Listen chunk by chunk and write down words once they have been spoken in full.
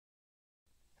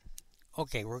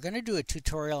Okay, we're going to do a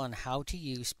tutorial on how to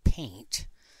use Paint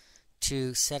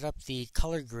to set up the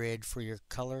color grid for your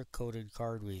color-coded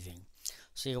card weaving.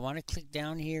 So you want to click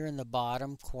down here in the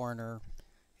bottom corner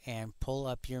and pull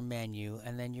up your menu,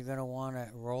 and then you're going to want to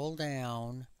roll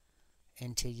down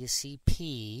until you see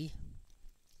P,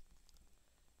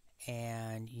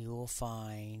 and you will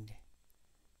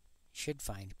should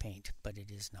find Paint, but it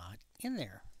is not in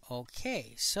there.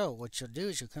 Okay, so what you'll do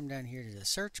is you'll come down here to the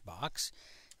search box.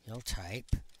 You'll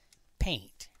type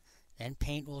Paint. Then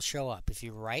Paint will show up. If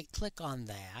you right click on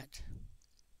that,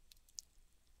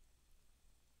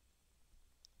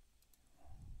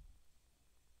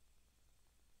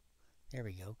 there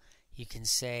we go, you can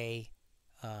say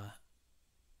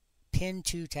Pin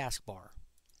to Taskbar.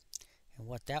 And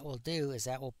what that will do is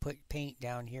that will put Paint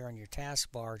down here on your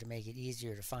taskbar to make it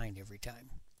easier to find every time.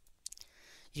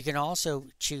 You can also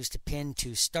choose to pin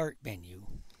to Start menu.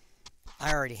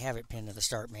 I already have it pinned to the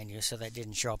Start menu, so that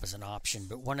didn't show up as an option,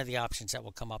 but one of the options that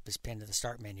will come up is Pin to the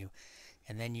Start menu,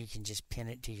 and then you can just pin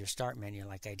it to your Start menu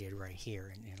like I did right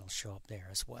here, and it'll show up there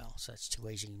as well. So that's two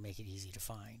ways you can make it easy to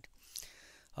find.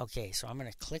 Okay, so I'm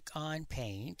going to click on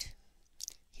Paint.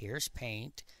 Here's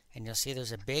Paint, and you'll see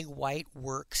there's a big white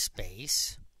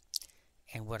workspace.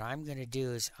 And what I'm going to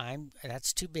do is,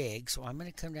 that's too big, so I'm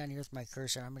going to come down here with my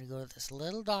cursor. I'm going to go to this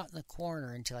little dot in the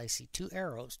corner until I see two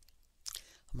arrows.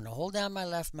 I'm going to hold down my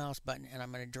left mouse button, and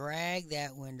I'm going to drag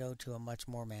that window to a much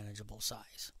more manageable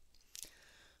size.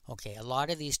 Okay, a lot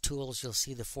of these tools, you'll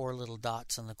see the four little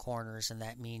dots on the corners, and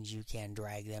that means you can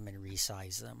drag them and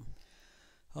resize them.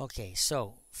 Okay,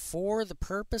 so for the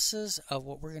purposes of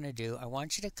what we're going to do, I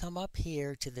want you to come up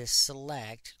here to this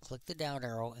Select, click the down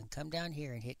arrow, and come down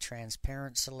here and hit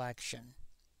Transparent Selection.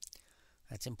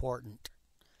 That's important.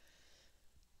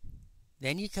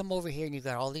 Then you come over here and you've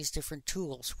got all these different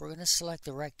tools. We're going to select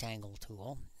the rectangle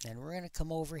tool. Then we're going to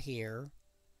come over here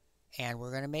and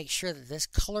we're going to make sure that this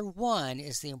color 1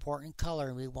 is the important color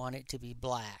and we want it to be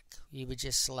black. You would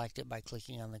just select it by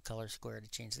clicking on the color square to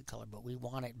change the color, but we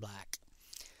want it black.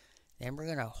 Then we're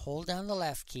going to hold down the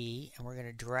left key and we're going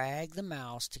to drag the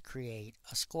mouse to create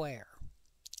a square.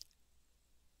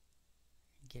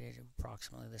 Get it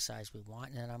approximately the size we want,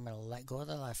 and then I'm going to let go of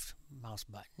the left mouse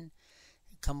button.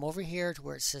 Come over here to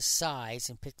where it says size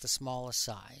and pick the smallest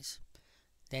size.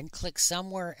 Then click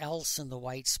somewhere else in the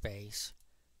white space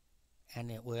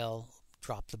and it will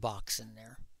drop the box in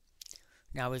there.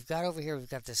 Now we've got over here, we've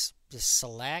got this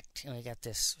select, and we got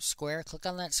this square. Click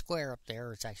on that square up there,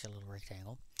 or it's actually a little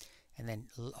rectangle. And then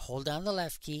hold down the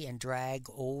left key and drag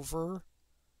over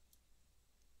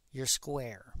your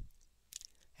square.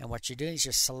 And what you're doing is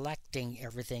you're selecting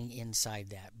everything inside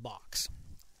that box.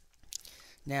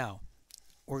 Now,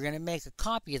 we're going to make a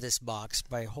copy of this box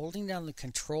by holding down the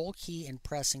Control key and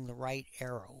pressing the right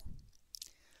arrow.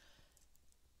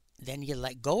 Then you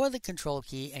let go of the Control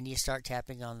key and you start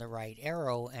tapping on the right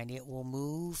arrow, and it will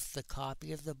move the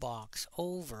copy of the box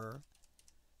over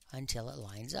until it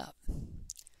lines up.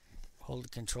 Hold the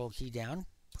Control key down,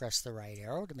 press the right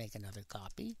arrow to make another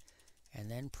copy, and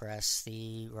then press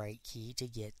the right key to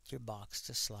get your box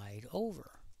to slide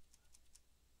over.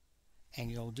 And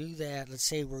you'll do that. Let's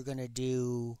say we're going to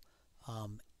do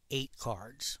 8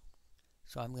 cards.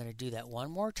 So I'm going to do that one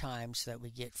more time so that we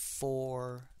get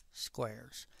 4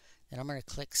 squares. Then I'm going to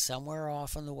click somewhere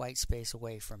off on the white space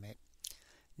away from it.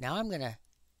 Now I'm going to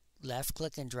left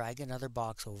click and drag another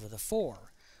box over the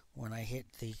 4. When I hit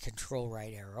the Control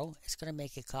right arrow, it's going to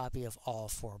make a copy of all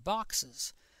 4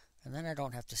 boxes. And then I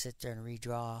don't have to sit there and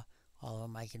redraw all of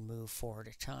them. I can move 4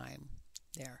 at a time.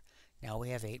 There. Now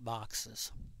we have 8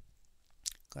 boxes.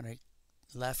 Going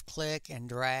to left click and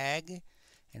drag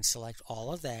and select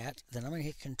all of that. Then I'm going to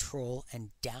hit Control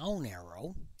and down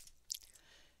arrow.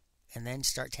 And then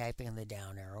start tapping on the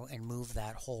down arrow and move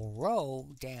that whole row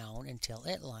down until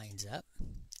it lines up.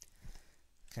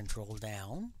 Control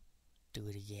down. Do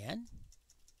it again.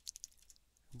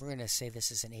 We're going to say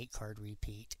this is an 8-card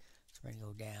repeat. So we're going to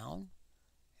go down,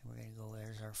 and we're going to go,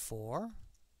 there's our 4.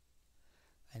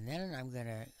 And then I'm going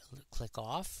to click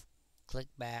off, click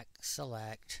back,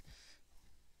 select,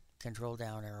 Control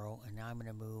down arrow, and now I'm going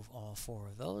to move all 4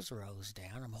 of those rows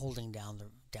down. I'm holding down the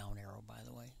down arrow, by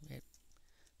the way, so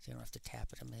you don't have to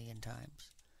tap it a million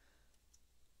times.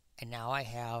 And now I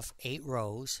have 8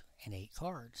 rows and 8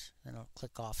 cards. Then I'll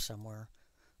click off somewhere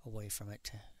away from it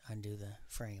to undo the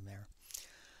frame there.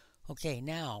 Okay,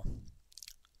 now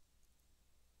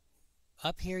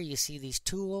up here you see these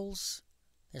tools.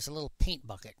 There's a little paint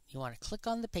bucket. You want to click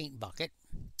on the paint bucket.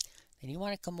 Then you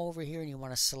want to come over here and you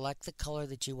want to select the color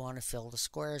that you want to fill the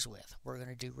squares with. We're going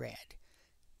to do red.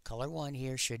 Color 1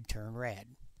 here should turn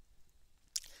red.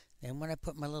 Then when I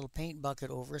put my little paint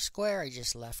bucket over a square, I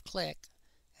just left click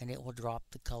and it will drop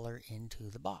the color into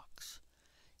the box.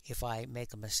 If I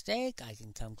make a mistake, I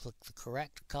can come click the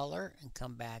correct color and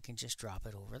come back and just drop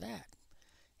it over that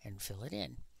and fill it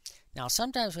in. Now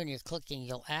sometimes when you're clicking,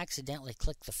 you'll accidentally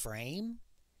click the frame.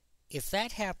 If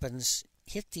that happens,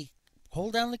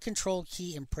 hold down the control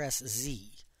key and press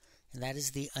Z, and that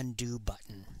is the undo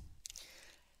button.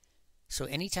 So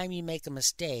anytime you make a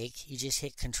mistake, you just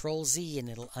hit Control Z and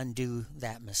it'll undo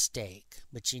that mistake.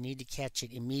 But you need to catch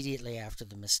it immediately after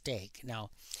the mistake. Now,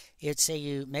 it'd say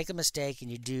you make a mistake and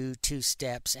you do 2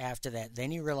 steps after that,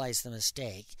 then you realize the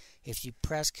mistake. If you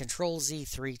press Control Z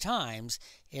 3 times,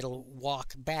 it'll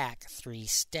walk back 3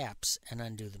 steps and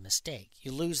undo the mistake.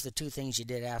 You lose the 2 things you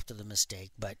did after the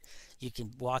mistake, but you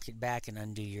can walk it back and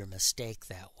undo your mistake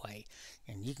that way.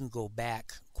 And you can go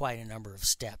back quite a number of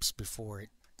steps before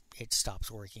it stops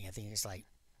working. I think it's like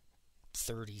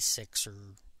 36 or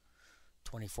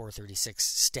 24, 36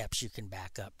 steps you can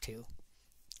back up to.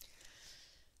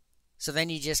 So then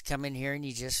you just come in here and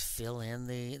you just fill in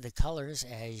the colors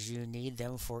as you need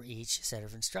them for each set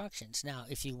of instructions. Now,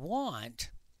 if you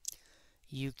want,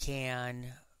 you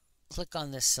can click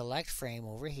on this select frame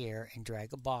over here and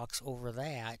drag a box over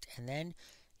that, and then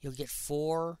you'll get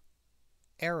 4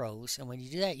 arrows. And when you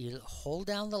do that, you hold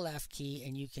down the left key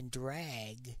and you can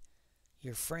drag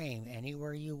your frame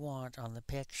anywhere you want on the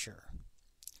picture.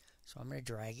 So I'm going to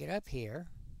drag it up here,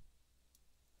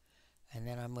 and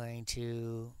then I'm going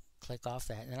to click off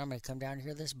that, and then I'm going to come down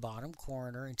here to this bottom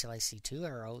corner until I see 2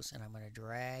 arrows, and I'm going to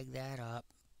drag that up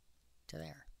to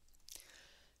there.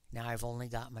 Now I've only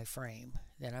got my frame.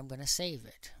 Then I'm going to save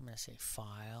it. I'm going to say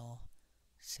File,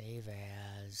 Save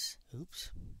As.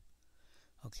 Oops.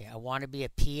 Okay, I want to be a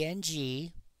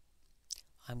PNG.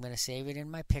 I'm going to save it in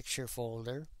my picture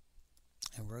folder,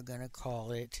 and we're going to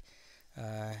call it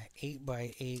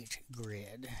 8x8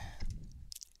 grid.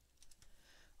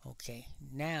 Okay,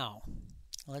 now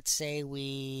let's say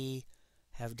we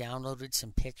have downloaded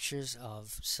some pictures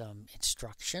of some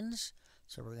instructions.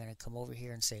 So we're going to come over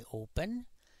here and say Open.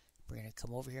 We're going to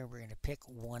come over here and we're going to pick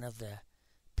one of the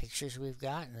pictures we've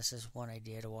got, and this is one I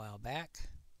did a while back.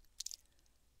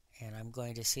 And I'm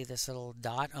going to see this little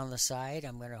dot on the side.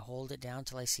 I'm going to hold it down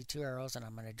till I see 2 arrows, and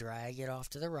I'm going to drag it off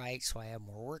to the right so I have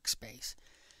more workspace.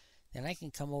 Then I can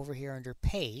come over here under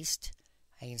Paste.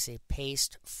 I can say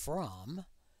Paste From,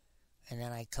 and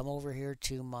then I come over here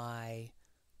to my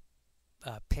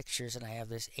pictures, and I have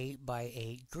this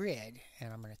 8x8 grid,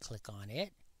 and I'm going to click on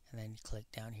it, and then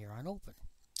click down here on Open.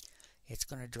 It's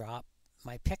going to drop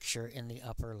my picture in the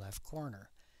upper left corner.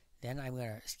 Then I'm going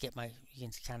to get you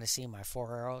can kind of see my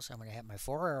 4 arrows. I'm going to have my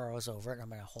 4 arrows over it. I'm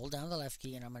going to hold down the left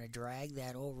key and I'm going to drag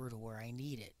that over to where I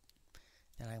need it.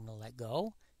 Then I'm going to let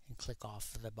go and click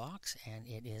off the box, and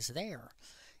it is there.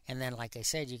 And then, like I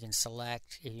said, you can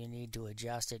select, if you need to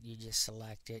adjust it, you just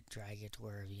select it, drag it to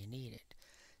wherever you need it.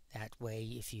 That way,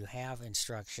 if you have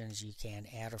instructions, you can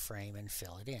add a frame and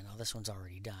fill it in. Now, this one's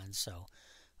already done, so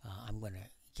I'm going to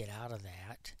get out of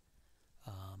that.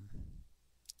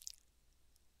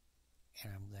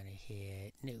 And I'm going to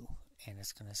hit New, and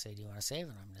it's going to say, do you want to save?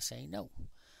 And I'm going to say no.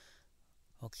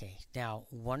 Okay, now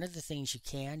one of the things you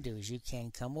can do is you can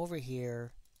come over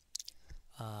here.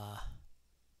 I'm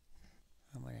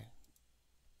going to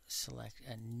select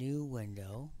a new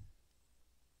window,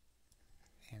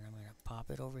 and I'm going to pop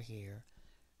it over here.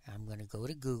 I'm going to go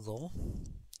to Google,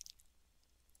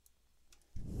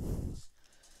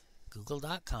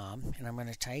 google.com, and I'm going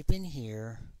to type in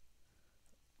here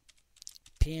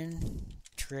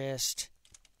Pinterest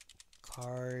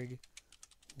card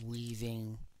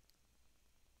weaving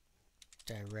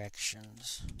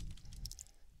directions.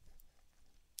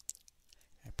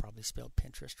 I probably spelled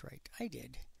Pinterest right. I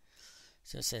did.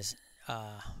 So it says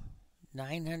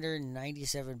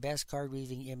 997 best card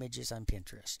weaving images on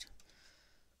Pinterest.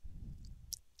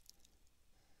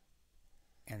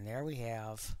 And there we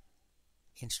have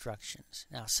instructions.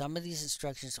 Now, some of these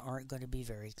instructions aren't going to be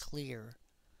very clear.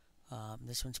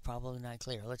 This one's probably not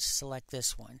clear. Let's select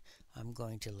this one. I'm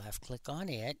going to left click on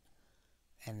it,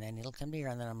 and then it'll come here,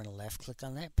 and then I'm going to left click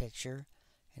on that picture,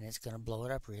 and it's going to blow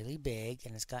it up really big,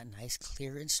 and it's got nice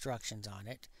clear instructions on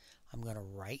it. I'm going to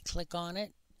right click on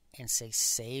it and say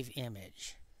Save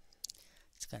Image.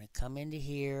 It's going to come into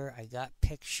here. I got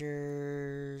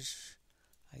pictures,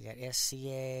 I got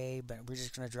SCA, but we're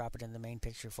just going to drop it in the main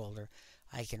picture folder.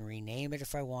 I can rename it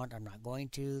if I want. I'm not going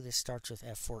to. This starts with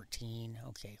F14.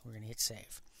 Okay, we're going to hit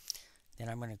Save. Then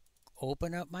I'm going to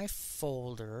open up my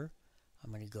folder.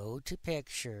 I'm going to go to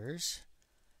Pictures,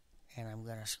 and I'm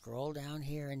going to scroll down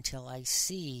here until I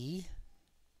see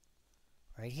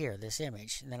right here, this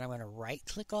image. And then I'm going to right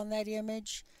click on that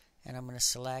image and I'm going to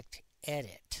select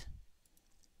Edit.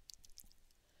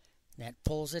 And that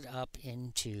pulls it up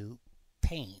into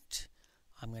Paint.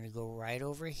 I'm going to go right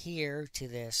over here to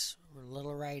this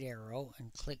little right arrow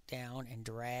and click down and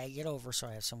drag it over so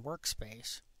I have some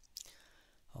workspace.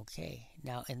 Okay,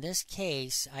 now in this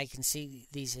case I can see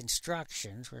these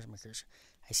instructions. Where's my cursor?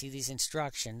 I see these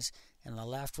instructions, and the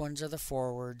left ones are the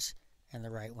forwards and the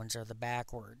right ones are the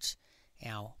backwards.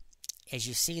 Now, as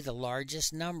you see, the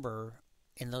largest number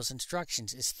in those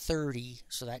instructions is 30,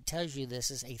 so that tells you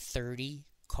this is a 30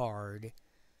 card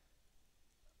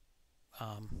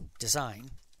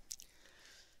design.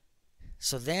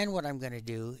 So then what I'm going to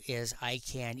do is I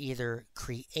can either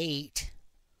create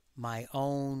my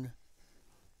own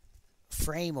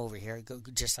frame over here,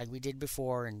 just like we did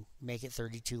before, and make it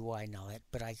 32 wide and all that,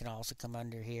 but I can also come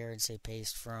under here and say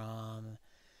paste from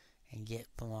and get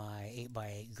my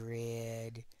 8x8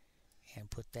 grid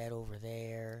and put that over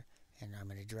there, and I'm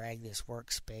going to drag this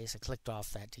workspace. I clicked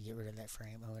off that to get rid of that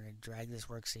frame. I'm going to drag this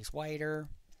workspace wider,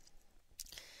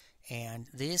 and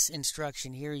this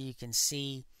instruction here, you can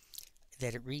see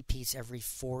that it repeats every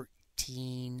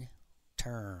 14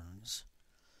 turns.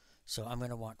 So I'm going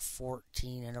to want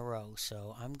 14 in a row.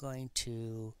 So I'm going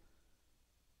to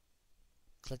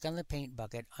click on the paint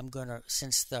bucket. I'm going to,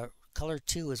 since the color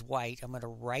 2 is white, I'm going to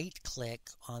right click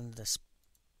on the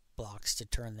blocks to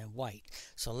turn them white.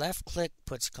 So left click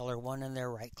puts color 1 in there,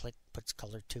 right click puts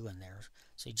color 2 in there.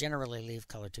 So you generally leave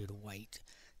color 2 to white.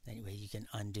 Anyway, you can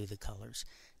undo the colors.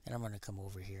 Then I'm going to come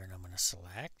over here and I'm going to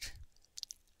select,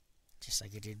 just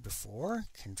like I did before,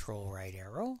 control right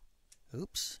arrow.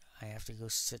 Oops, I have to go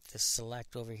set the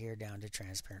select over here down to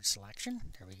transparent selection.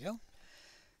 There we go.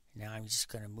 Now I'm just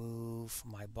going to move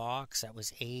my box. That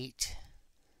was 8.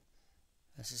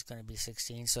 This is going to be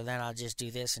 16. So then I'll just do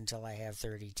this until I have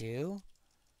 32.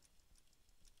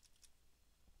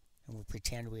 And we'll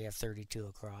pretend we have 32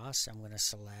 across. I'm going to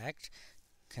select,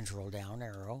 control down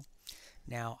arrow.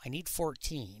 Now I need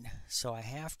 14. So I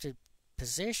have to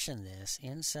position this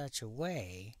in such a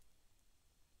way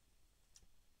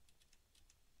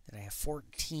that I have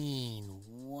 14,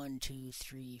 1, 2,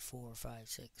 3, 4, 5,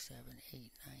 6, 7,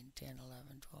 8, 9, 10,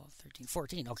 11, 12, 13,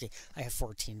 14. Okay, I have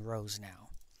 14 rows now.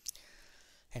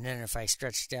 And then if I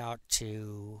stretched out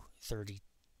to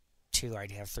 32,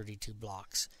 I'd have 32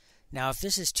 blocks. Now, if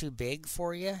this is too big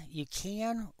for you, you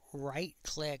can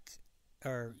right-click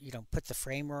or, put the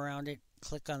frame around it,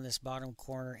 click on this bottom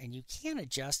corner, and you can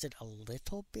adjust it a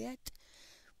little bit.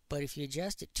 But if you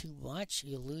adjust it too much,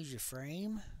 you'll lose your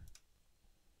frame.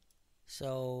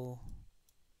 So,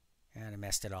 and I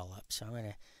messed it all up. So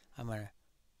I'm gonna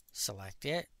select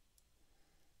it,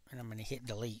 and I'm gonna hit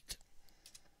delete,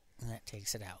 and that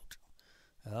takes it out.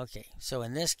 Okay, so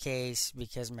in this case,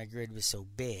 because my grid was so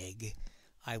big,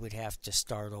 I would have to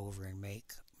start over and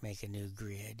make a new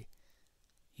grid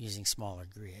using smaller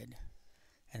grid.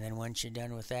 And then once you're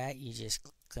done with that, you just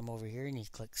come over here and you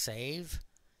click save,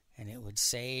 and it would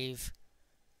save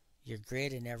your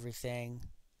grid and everything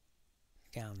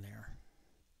down there.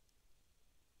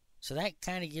 So that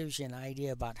kind of gives you an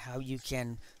idea about how you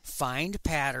can find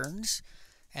patterns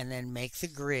and then make the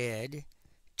grid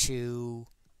to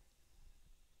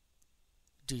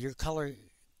do your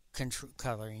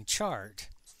coloring chart.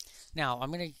 Now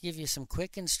I'm going to give you some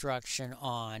quick instruction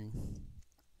on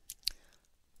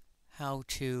how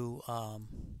to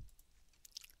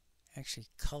actually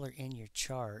color in your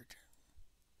chart.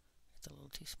 It's a little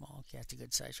too small. Okay, that's a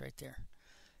good size right there.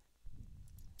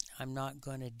 I'm not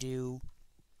going to do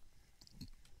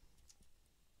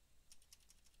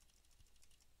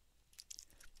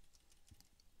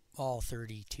all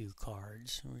 32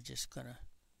 cards. We're just going to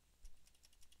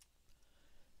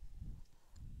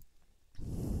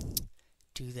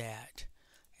do that.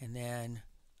 And then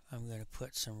I'm going to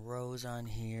put some rows on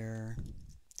here.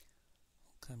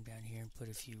 Come down here and put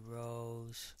a few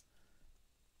rows.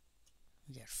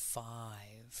 We got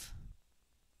 5.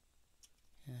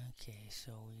 Okay,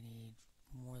 so we need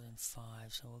more than 5,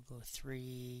 so we'll go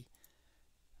 3,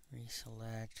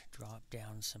 reselect, drop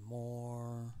down some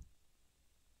more.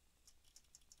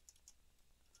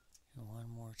 And one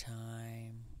more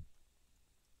time.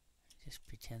 Just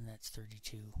pretend that's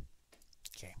 32.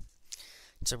 Okay.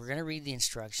 So we're going to read the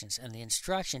instructions, and the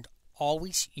instruction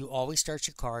you always start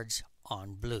your cards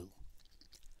on blue.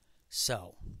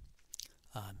 So,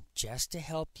 just to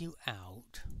help you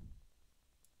out,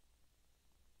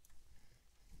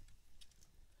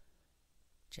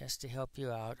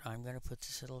 I'm going to put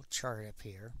this little chart up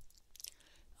here.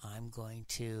 I'm going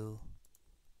to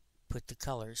put the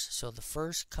colors. So the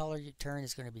first color you turn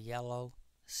is going to be yellow.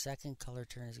 second color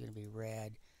turn is going to be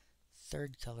red,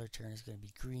 third color turn is going to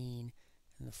be green,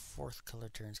 and the fourth color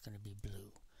turn is going to be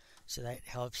blue. So that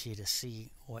helps you to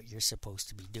see what you're supposed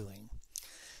to be doing.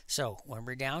 So when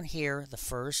we're down here, the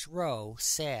first row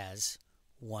says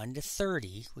 1 to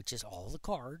 30, which is all the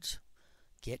cards,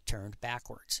 get turned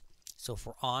backwards. So if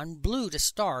we're on blue to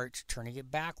start, turning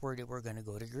it backward, we're going to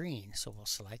go to green. So we'll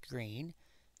select green,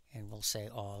 and we'll say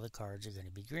all the cards are going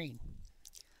to be green.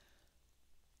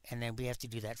 And then we have to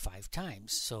do that 5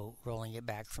 times. So rolling it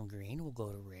back from green, we'll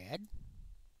go to red.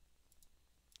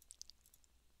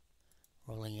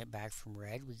 Rolling it back from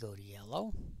red, we go to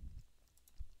yellow.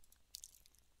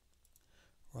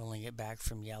 Rolling it back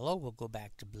from yellow, we'll go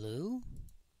back to blue.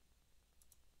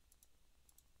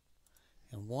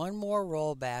 And one more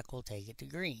roll back will take it to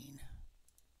green.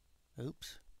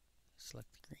 Oops. Select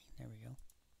the green. There we go.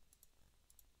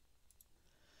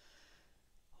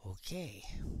 Okay.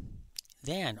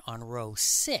 Then on row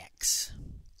 6,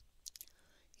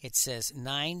 it says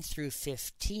 9 through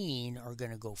 15 are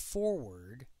going to go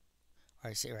forward. Or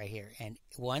I say right here. And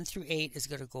 1 through 8 is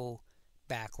going to go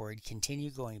backward, continue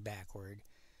going backward.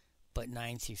 But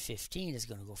 9 through 15 is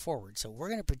going to go forward. So we're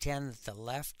going to pretend that the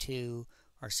left 2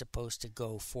 are supposed to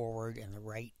go forward and the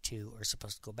right 2 are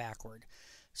supposed to go backward.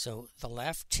 So the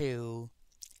left 2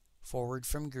 forward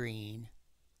from green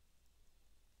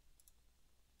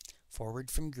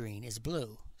is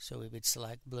blue. So we would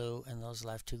select blue and those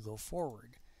left 2 go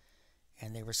forward.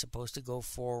 And they were supposed to go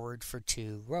forward for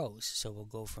 2 rows. So we'll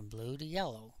go from blue to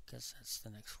yellow because that's the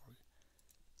next word.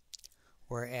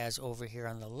 Whereas over here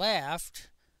on the left,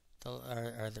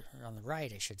 on the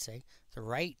right I should say, the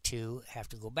right 2 have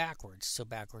to go backwards. So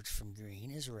backwards from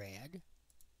green is red.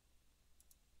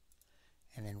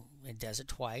 And then it does it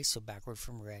twice, so backward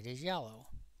from red is yellow.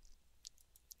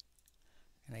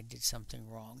 And I did something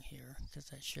wrong here because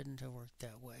that shouldn't have worked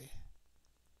that way.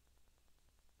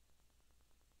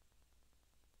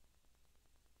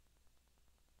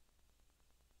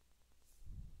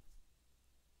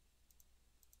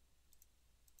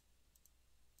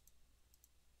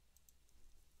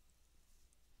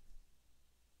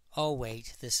 Oh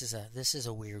wait, this is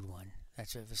a weird one.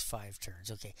 That's it was 5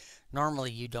 turns. Okay, normally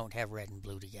you don't have red and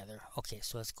blue together. Okay,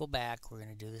 so let's go back. We're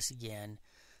going to do this again.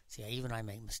 See, even I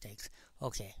make mistakes.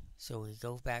 Okay, so we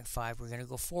go back 5. We're going to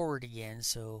go forward again.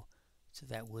 So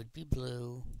that would be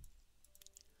blue,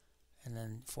 and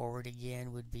then forward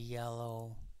again would be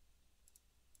yellow,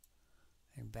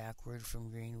 and backward from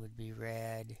green would be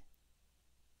red,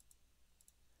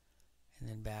 and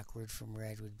then backward from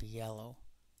red would be yellow.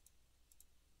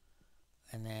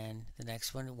 And then the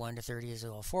next one, 1 to 30, is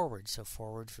all forward. So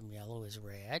forward from yellow is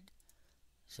red.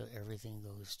 So everything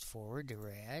goes forward to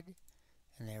red.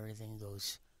 And everything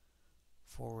goes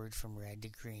forward from red to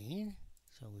green.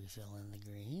 So we fill in the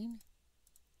green.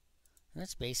 And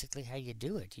that's basically how you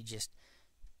do it. You just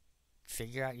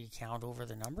figure out, you count over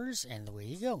the numbers, and away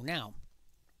you go. Now,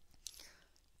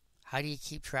 how do you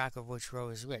keep track of which row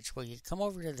is which? Well, you come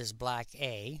over to this black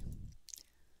A,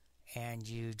 and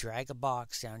you drag a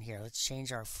box down here. Let's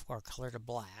change our color to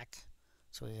black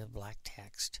so we have black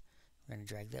text. We're going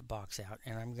to drag that box out,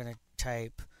 and I'm going to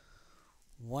type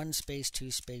 1 space,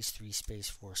 2 space, 3 space,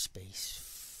 4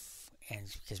 space, and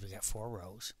because we got 4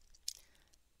 rows.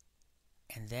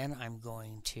 And then I'm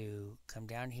going to come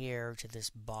down here to this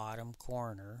bottom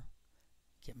corner,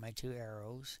 get my 2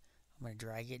 arrows. I'm going to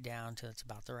drag it down till it's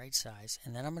about the right size,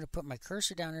 and then I'm going to put my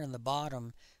cursor down here in the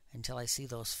bottom until I see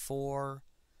those 4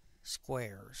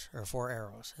 squares or 4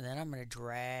 arrows, and then I'm going to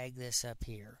drag this up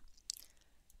here.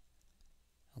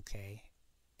 Okay,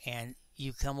 and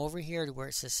you come over here to where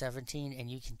it says 17,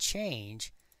 and you can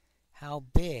change how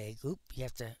big. You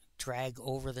have to drag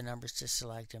over the numbers to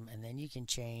select them, and then you can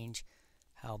change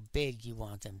how big you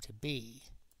want them to be.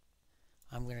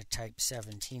 I'm going to type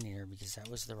 17 here because that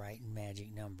was the right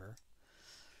magic number.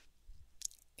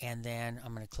 And then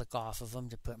I'm going to click off of them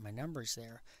to put my numbers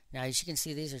there. Now, as you can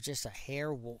see, these are just a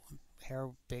hair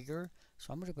bigger.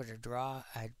 So I'm going to draw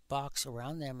a box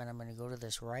around them, and I'm going to go to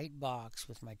this right box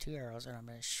with my 2 arrows, and I'm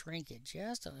going to shrink it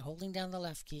just holding down the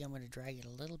left key. I'm going to drag it a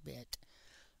little bit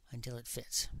until it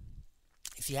fits.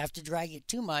 If you have to drag it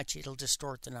too much, it'll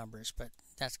distort the numbers, but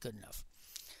that's good enough.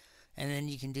 And then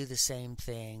you can do the same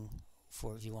thing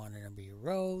for if you want to number your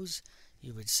rows.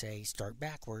 You would say start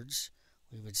backwards.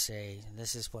 We would say,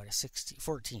 this is what,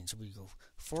 14. So we go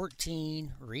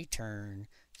 14, return,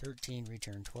 13,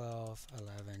 return 12,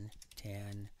 11,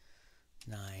 10,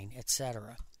 9,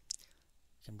 etc.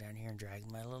 Come down here and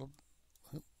drag my little,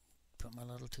 put my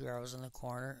little 2 arrows in the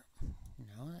corner.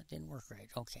 No, that didn't work right.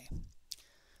 Okay.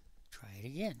 Try it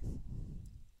again.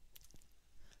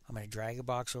 I'm going to drag a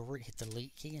box over it, hit the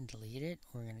delete key and delete it.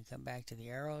 We're going to come back to the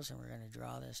arrows and we're going to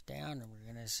draw this down, and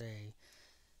we're going to say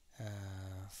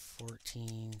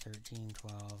 14, 13,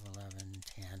 12, 11,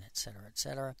 10, etc.,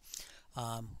 etc.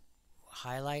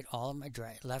 Highlight all of my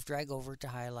left drag over to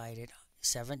highlight it.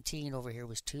 17 over here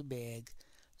was too big,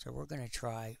 so we're going to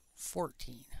try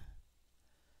 14.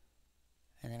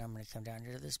 And then I'm going to come down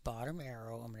to this bottom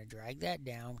arrow. I'm going to drag that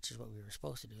down, which is what we were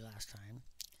supposed to do last time.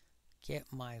 Get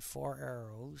my 4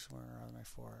 arrows. Where are my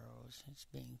 4 arrows? It's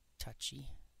being touchy.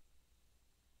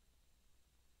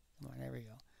 Come on, there we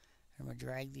go. I'm going to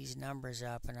drag these numbers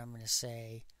up, and I'm going to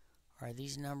say, are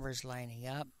these numbers lining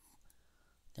up?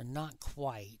 They're not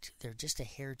quite. They're just a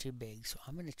hair too big, so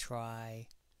I'm going to try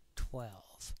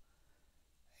 12.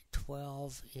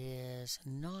 12 is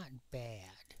not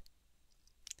bad.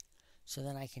 So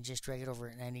then I can just drag it over,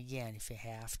 and again, if you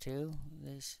have to,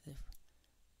 you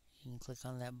can click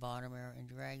on that bottom arrow and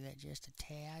drag that just a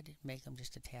tad, make them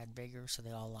just a tad bigger so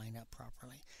they all line up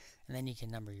properly. And then you can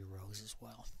number your rows as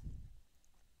well.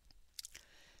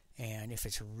 And if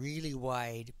it's a really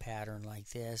wide pattern like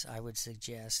this, I would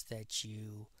suggest that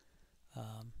you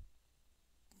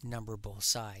number both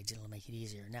sides. It'll make it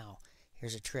easier. Now,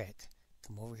 here's a trick.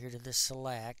 Come over here to the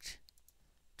select,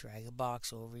 drag a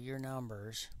box over your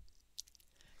numbers,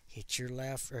 hit your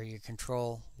left or your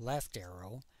control left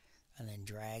arrow, and then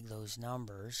drag those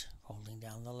numbers, holding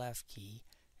down the left key,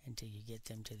 until you get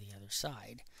them to the other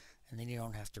side. And then you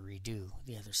don't have to redo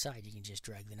the other side. You can just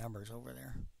drag the numbers over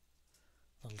there.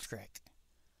 Little trick.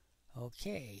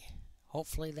 Okay,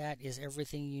 hopefully that is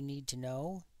everything you need to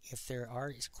know. If there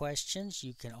are questions,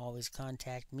 you can always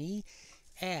contact me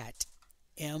at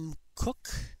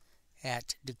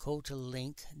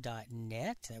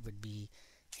mcook@dakotalink.net. That would be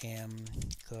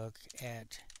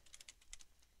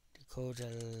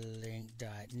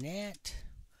mcook@dakotalink.net.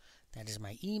 That is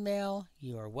my email.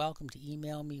 You are welcome to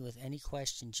email me with any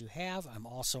questions you have. I'm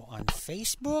also on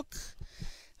Facebook.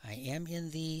 I am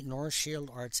in the North Shield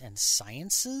Arts and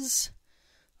Sciences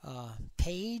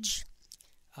page,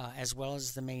 as well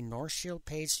as the main North Shield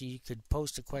page, so you could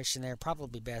post a question there.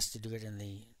 Probably best to do it in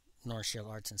the North Shield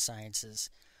Arts and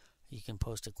Sciences. You can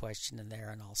post a question in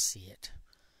there and I'll see it.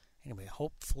 Anyway,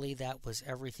 hopefully that was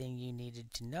everything you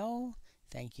needed to know.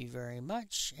 Thank you very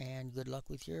much, and good luck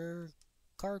with your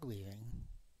card weaving.